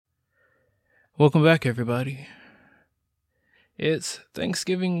Welcome back, everybody. It's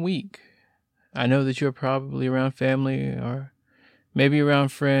Thanksgiving week. I know that you're probably around family or maybe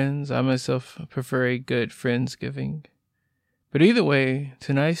around friends. I myself prefer a good Friendsgiving. But either way,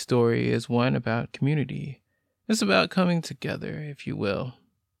 tonight's story is one about community. It's about coming together, if you will.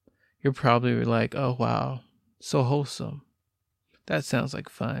 You're probably like, oh wow, so wholesome. That sounds like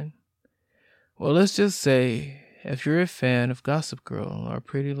fun. Well, let's just say, if you're a fan of Gossip Girl or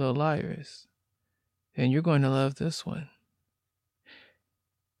Pretty Little Liars, then you're going to love this one.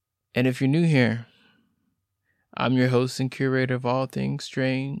 And if you're new here, I'm your host and curator of all things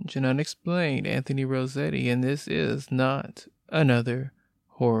strange and unexplained, Anthony Rossetti, and this is not another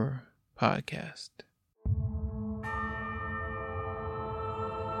horror podcast.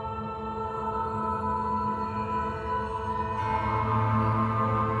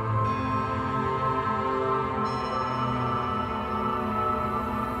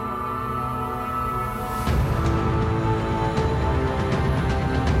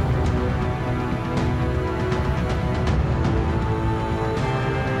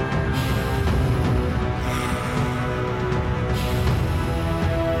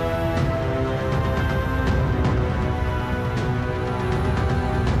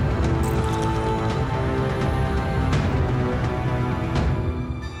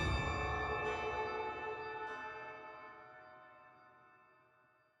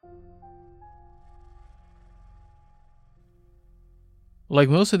 Like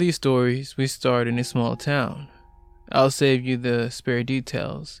most of these stories, we start in a small town. I'll save you the spare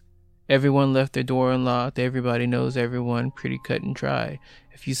details. Everyone left their door unlocked, everybody knows everyone, pretty cut and dry.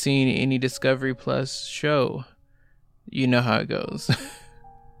 If you've seen any Discovery Plus show, you know how it goes.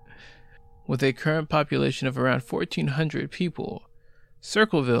 With a current population of around 1,400 people,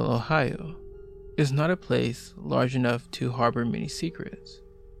 Circleville, Ohio, is not a place large enough to harbor many secrets.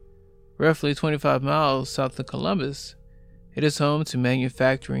 Roughly 25 miles south of Columbus, it is home to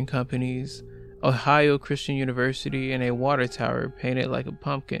manufacturing companies, Ohio Christian University, and a water tower painted like a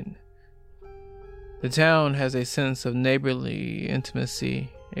pumpkin. The town has a sense of neighborly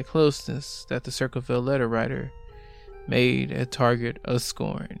intimacy, a closeness that the Circleville letter writer made a target of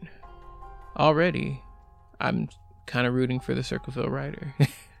scorn. Already, I'm kind of rooting for the Circleville writer.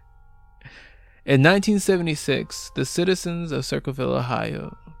 In 1976, the citizens of Circleville,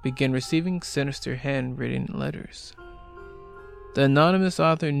 Ohio, began receiving sinister handwritten letters. The anonymous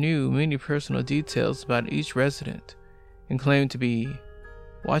author knew many personal details about each resident and claimed to be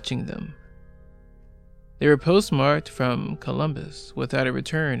watching them. They were postmarked from Columbus without a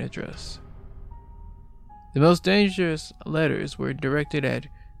return address. The most dangerous letters were directed at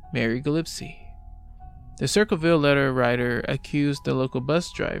Mary Gillespie. The Circleville letter writer accused the local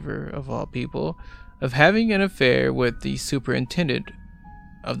bus driver, of all people, of having an affair with the superintendent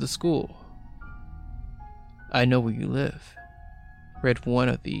of the school. "I know where you live," read one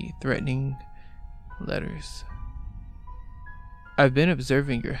of the threatening letters. "I've been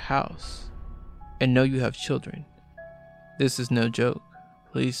observing your house and know you have children. This is no joke.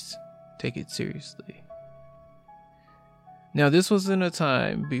 Please take it seriously." Now, this was in a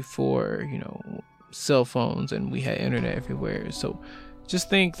time before, cell phones and we had internet everywhere. So just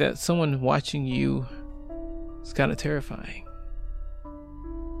think that someone watching you is kind of terrifying.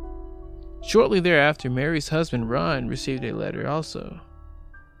 Shortly thereafter, Mary's husband, Ron, received a letter also.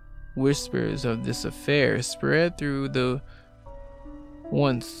 Whispers of this affair spread through the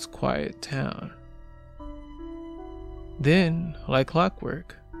once quiet town. Then, like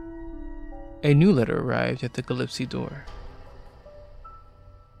clockwork, a new letter arrived at the Gillespie door.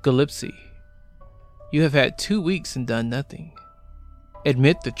 "Gillespie, you have had 2 weeks and done nothing.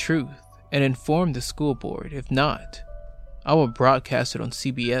 Admit the truth and inform the school board. If not, I will broadcast it on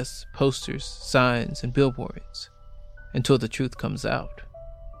CBS, posters, signs, and billboards until the truth comes out."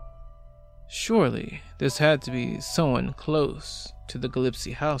 Surely, this had to be someone close to the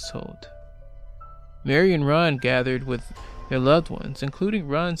Gillespie household. Mary and Ron gathered with their loved ones, including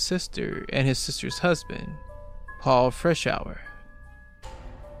Ron's sister and his sister's husband, Paul Freshour.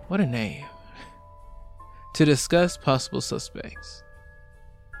 What a name. To discuss possible suspects.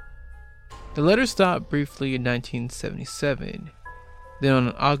 The letter stopped briefly in 1977. Then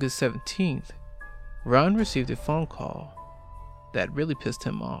on August 17th, Ron received a phone call that really pissed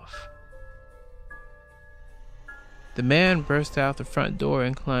him off. The man burst out the front door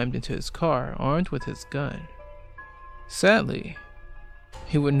and climbed into his car, armed with his gun. Sadly,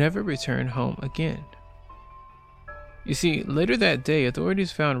 he would never return home again. You see, later that day,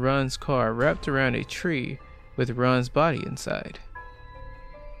 authorities found Ron's car wrapped around a tree with Ron's body inside.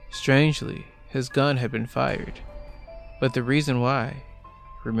 Strangely, his gun had been fired, but the reason why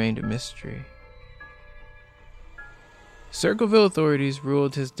remained a mystery. Circleville authorities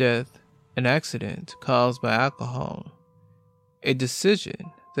ruled his death an accident caused by alcohol, a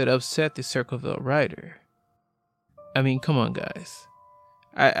decision that upset the Circleville writer. I mean, come on, guys.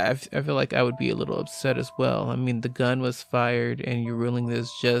 I feel like I would be a little upset as well. I mean, the gun was fired and you're ruling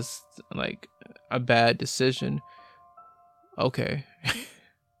this just like a bad decision. Okay.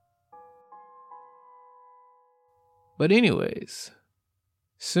 But anyways,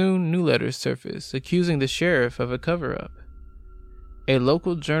 soon new letters surfaced accusing the sheriff of a cover-up. A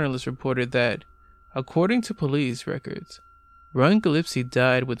local journalist reported that, according to police records, Ron Gillespie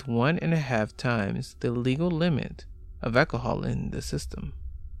died with 1.5 times the legal limit of alcohol in the system.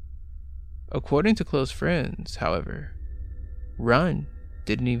 According to close friends, however, Ron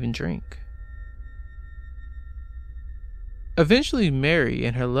didn't even drink. Eventually, Mary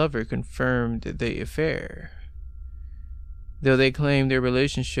and her lover confirmed the affair, though they claimed their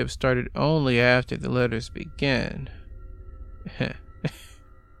relationship started only after the letters began.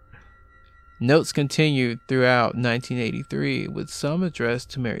 Notes continued throughout 1983, with some addressed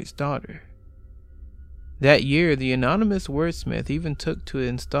to Mary's daughter. That year, the anonymous wordsmith even took to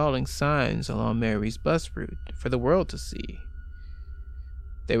installing signs along Mary's bus route for the world to see.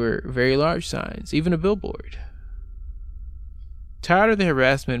 They were very large signs, even a billboard. Tired of the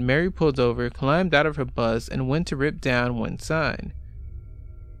harassment, Mary pulled over, climbed out of her bus, and went to rip down one sign.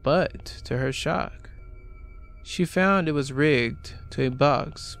 But, to her shock, she found it was rigged to a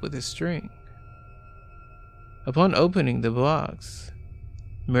box with a string. Upon opening the box,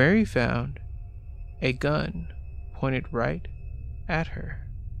 Mary found a gun pointed right at her.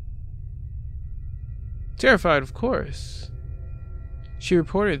 Terrified, of course, she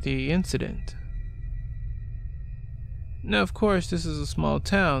reported the incident. Now, of course, this is a small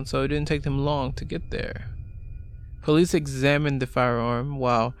town, so it didn't take them long to get there. Police examined the firearm.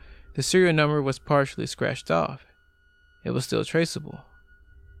 While the serial number was partially scratched off, it was still traceable.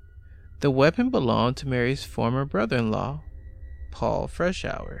 The weapon belonged to Mary's former brother-in-law, Paul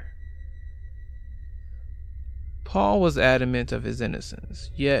Freshour. Paul was adamant of his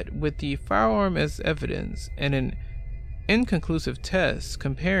innocence, yet with the firearm as evidence and an inconclusive test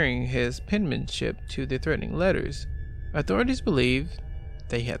comparing his penmanship to the threatening letters, authorities believed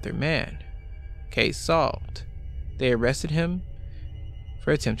they had their man. Case solved. They arrested him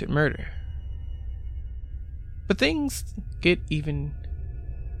for attempted murder. But things get even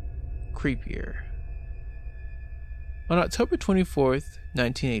creepier. On October 24th,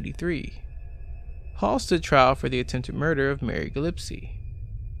 1983, Paul stood trial for the attempted murder of Mary Gillespie.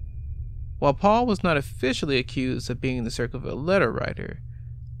 While Paul was not officially accused of being the Circleville letter writer,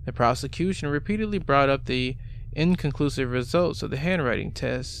 the prosecution repeatedly brought up the inconclusive results of the handwriting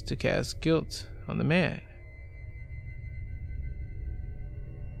test to cast guilt on the man.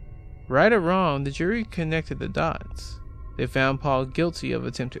 Right or wrong, the jury connected the dots. They found Paul guilty of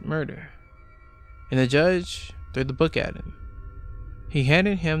attempted murder, and the judge threw the book at him. He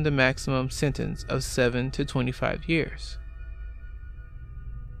handed him the maximum sentence of 7 to 25 years.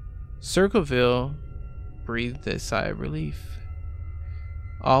 Circleville breathed a sigh of relief.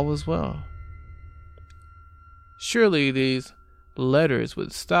 All was well. Surely these letters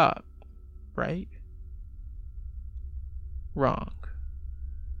would stop, right? Wrong.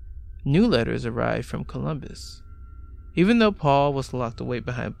 New letters arrived from Columbus, even though Paul was locked away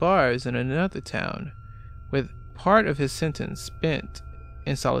behind bars in another town, with part of his sentence spent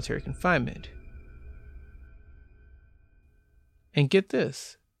in solitary confinement. And get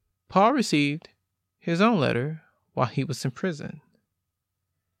this, Paul received his own letter while he was in prison.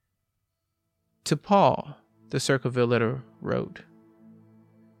 To Paul, the Circleville letter wrote,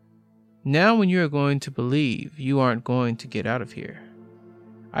 "Now when you are going to believe you aren't going to get out of here.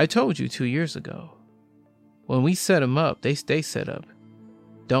 I told you 2 years ago. When we set them up, they stay set up.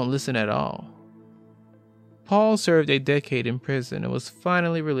 Don't listen at all." Paul served a decade in prison and was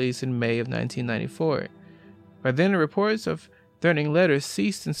finally released in May of 1994. By then, the reports of threatening letters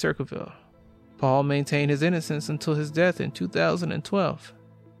ceased in Circleville. Paul maintained his innocence until his death in 2012.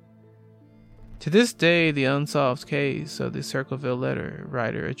 To this day, the unsolved case of the Circleville letter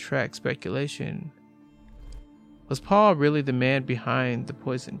writer attracts speculation. Was Paul really the man behind the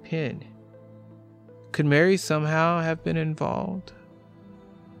poisoned pen? Could Mary somehow have been involved?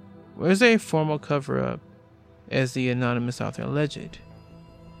 Was there a formal cover-up, as the anonymous author alleged?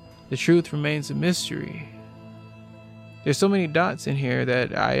 The truth remains a mystery. There's so many dots in here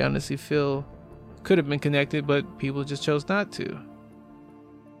that I honestly feel could have been connected, but people just chose not to.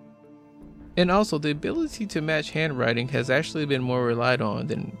 And also, the ability to match handwriting has actually been more relied on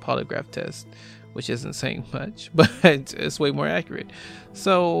than polygraph tests, which isn't saying much, but it's way more accurate.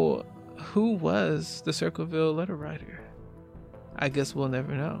 So, who was the Circleville letter writer? I guess we'll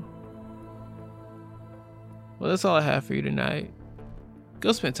never know. Well, that's all I have for you tonight.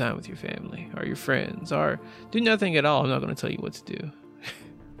 Go spend time with your family or your friends, or do nothing at all. I'm not going to tell you what to do.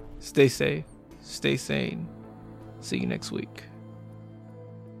 Stay safe, stay sane. See you next week.